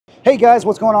Hey guys,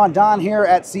 what's going on? Don here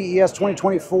at CES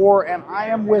 2024, and I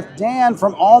am with Dan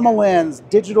from Almalence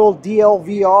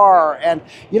DLVR. And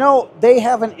you know, they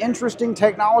have an interesting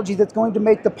technology that's going to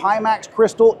make the Pimax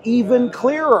Crystal even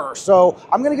clearer. So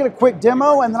I'm going to get a quick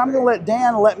demo, and then I'm going to let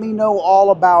Dan let me know all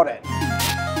about it.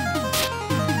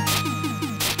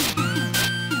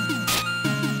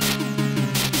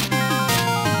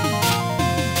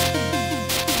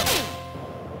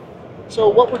 So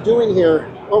what we're doing here,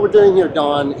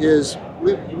 Don, is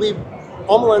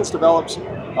Almalence develops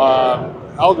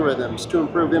algorithms to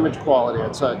improve image quality.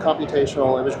 It's a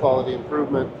computational image quality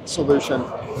improvement solution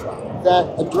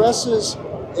that addresses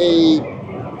a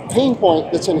pain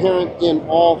point that's inherent in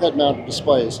all head-mounted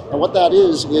displays. And what that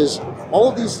is all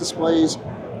of these displays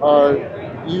are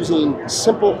using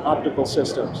simple optical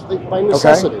systems. By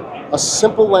necessity, a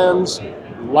simple lens,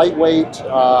 lightweight,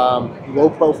 low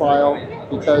profile,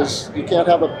 because you can't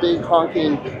have a big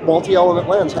honking multi-element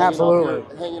lens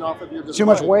hanging off of your display. Too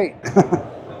much weight.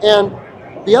 And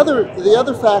the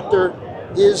other factor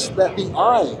is that the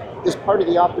eye is part of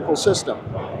the optical system,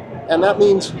 and that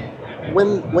means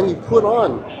when you put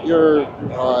on your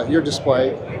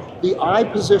display, the eye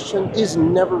position is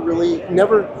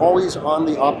never always on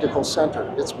the optical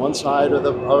center. It's one side or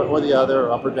the other,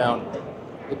 or up or down.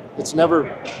 It's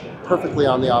never perfectly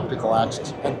on the optical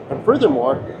axis. And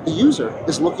furthermore, the user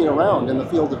is looking around in the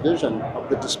field of vision of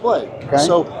the display. Okay.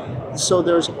 So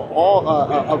there's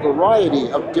a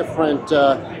variety of different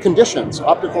conditions,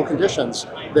 optical conditions,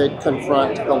 that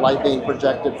confront the light being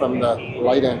projected from the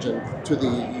light engine to the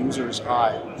user's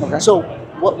eye. Okay. So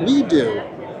what we do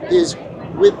is,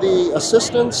 with the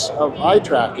assistance of eye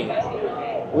tracking,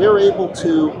 we're able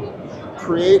to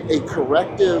create a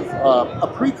corrective, a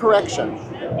pre-correction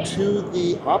to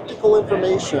the optical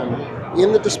information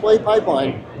in the display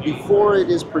pipeline before it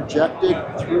is projected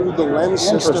through the lens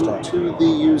system to the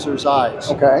user's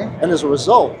eyes. Okay. And as a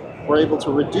result, we're able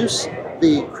to reduce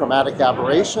the chromatic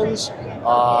aberrations,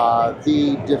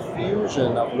 the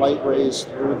diffusion of light rays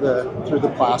through the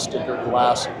plastic or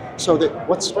glass, so that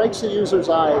what strikes the user's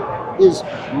eye is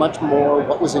much more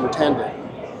what was intended.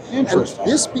 Interesting. And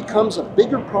this becomes a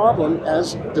bigger problem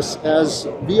as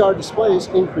VR displays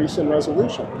increase in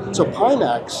resolution. So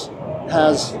Pimax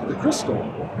the Crystal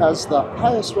has the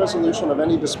highest resolution of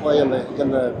any display in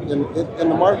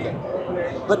the market.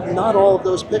 But not all of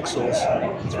those pixels,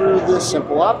 through this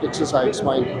simple optics, as I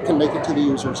explained, can make it to the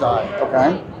user's eye.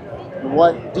 Okay.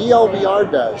 What DLVR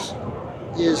does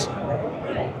is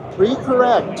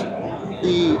pre-correct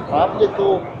the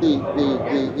optical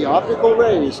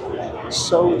rays,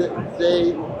 so that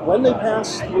when they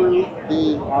pass through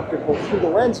the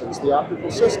lenses, the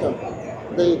optical system,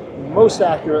 they most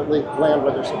accurately land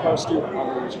where they're supposed to,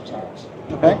 on the user's eyes.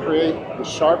 Okay. They create a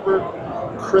sharper,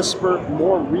 crisper,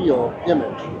 more real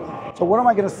image. So what am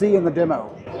I going to see in the demo?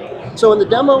 So in the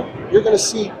demo, you're going to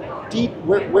see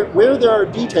where there are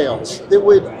details that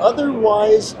would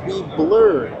otherwise be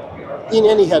blurred in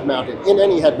any head-mounted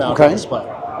display.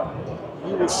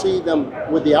 You will see them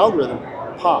with the algorithm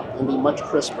pop and be much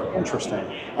crisper. Interesting.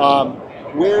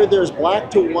 Where there's black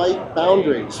to white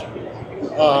boundaries,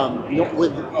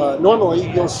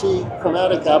 normally you'll see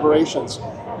chromatic aberrations,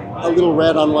 a little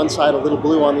red on one side, a little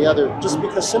blue on the other, just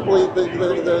because simply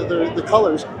the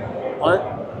colors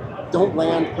don't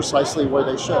land precisely where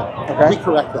they should. Okay. We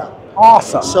correct that.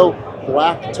 Awesome. So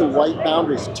black to white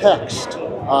boundaries, text,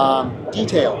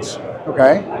 details,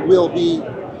 okay, will be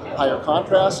higher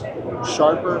contrast,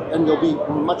 sharper, and there'll be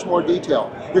much more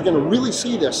detail. You're going to really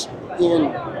see this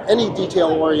in any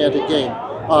detail-oriented game,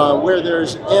 where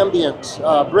there's ambient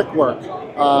brickwork,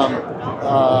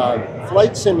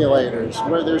 flight simulators,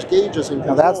 where there's gauges and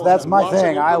controls. Now that's my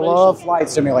thing. I love flight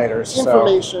simulators.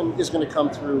 Information is going to come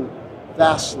through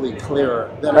vastly clearer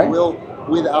than it will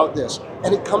without this.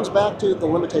 And it comes back to the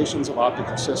limitations of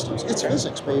optical systems. It's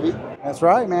physics, baby. That's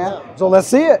right, man. Yeah. So let's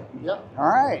see it. Yep. All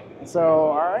right.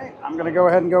 So, I'm going to go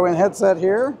ahead and go in headset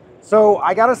here. So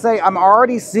I got to say, I'm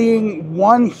already seeing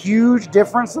one huge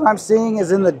difference that I'm seeing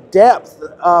is in the depth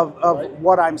of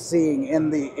what I'm seeing in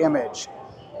the image.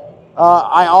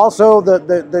 I also,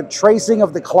 the tracing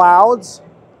of the clouds,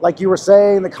 like you were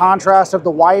saying, the contrast of the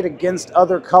white against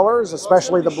other colors,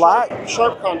 especially the black.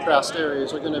 Sharp contrast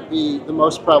areas are going to be the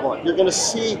most prevalent. You're going to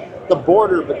see the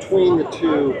border between the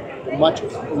two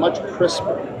much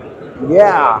crisper.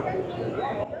 Yeah.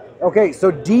 Okay,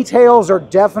 so details are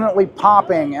definitely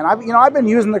popping, and I've been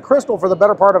using the Crystal for the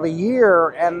better part of a year,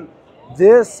 and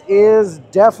this is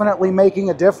definitely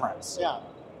making a difference. Yeah.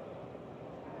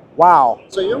 Wow.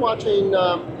 So you're watching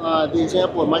the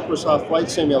example of Microsoft Flight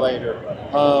Simulator.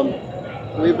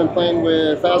 We've been playing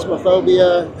with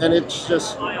Phasmophobia, and it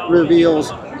just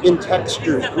reveals in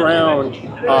textures, ground.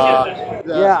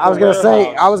 Yeah, I was gonna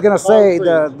say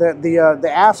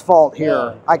the asphalt here.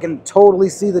 Yeah. I can totally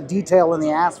see the detail in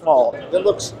the asphalt. It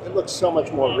looks so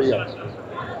much more real.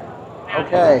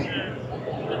 Okay.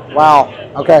 Wow.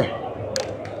 Okay.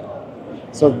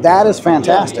 So that is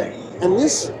fantastic. Yeah. And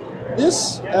this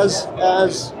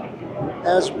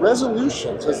as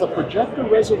resolutions, as the projector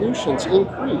resolutions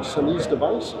increase in these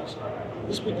devices,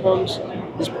 this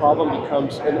problem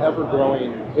becomes an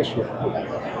ever-growing issue.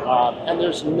 And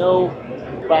there's no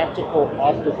practical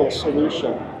optical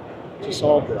solution to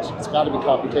solve this. It's got to be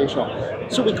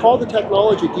computational. So we call the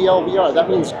technology DLVR. That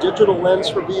means digital lens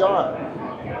for VR.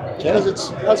 Because it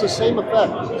has the same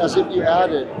effect as if you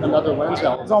added another lens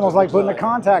element. It's almost like putting a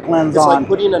contact lens It's on. like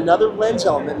putting another lens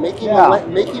element, making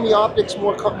the optics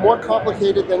more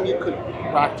complicated than you could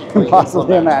practically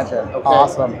possibly imagine. Okay?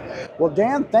 Awesome. Well,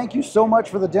 Dan, thank you so much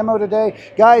for the demo today.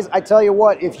 Guys, I tell you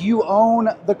what, if you own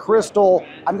the Crystal,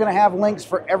 I'm going to have links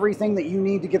for everything that you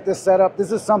need to get this set up.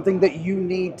 This is something that you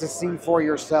need to see for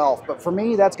yourself. But for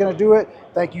me, that's going to do it.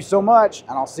 Thank you so much,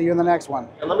 and I'll see you in the next one.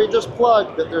 And let me just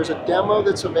plug that there's a demo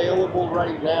that's available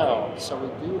right now. So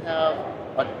we do have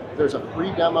there's a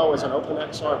free demo as an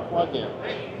OpenXR plugin.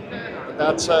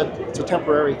 But it's a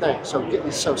temporary thing. So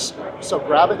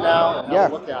grab it now and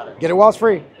have a look at it. Get it while it's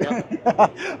free.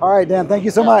 Yep. All right, Dan, thank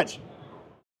you so much.